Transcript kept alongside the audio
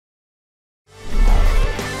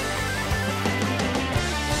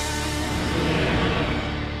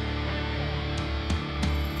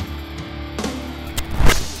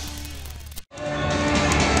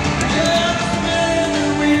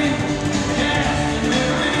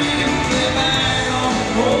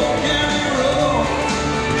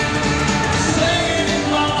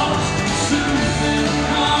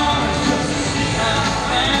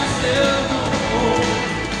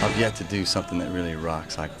do something that really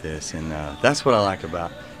rocks like this, and that's what I like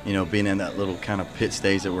about, you know, being in that little kind of pit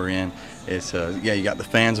stage that we're in. It's yeah, you got the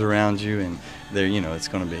fans around you, and they're, you know, it's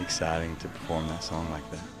going to be exciting to perform that song like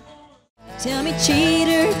that. Tell me,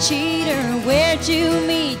 cheater, cheater, where'd you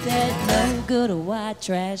meet that no good white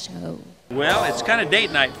trash hoe? Well, it's kind of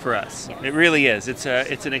date night for us. It really is. It's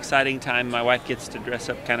an exciting time. My wife gets to dress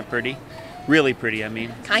up kind of pretty. Really pretty, I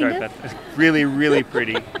mean. Kind Sorry of? about that. Really, really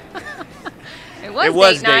pretty. It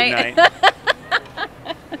was date night.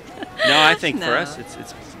 No, I think No. for us, it's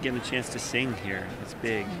getting a chance to sing here. It's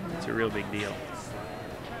big. It's a real big deal.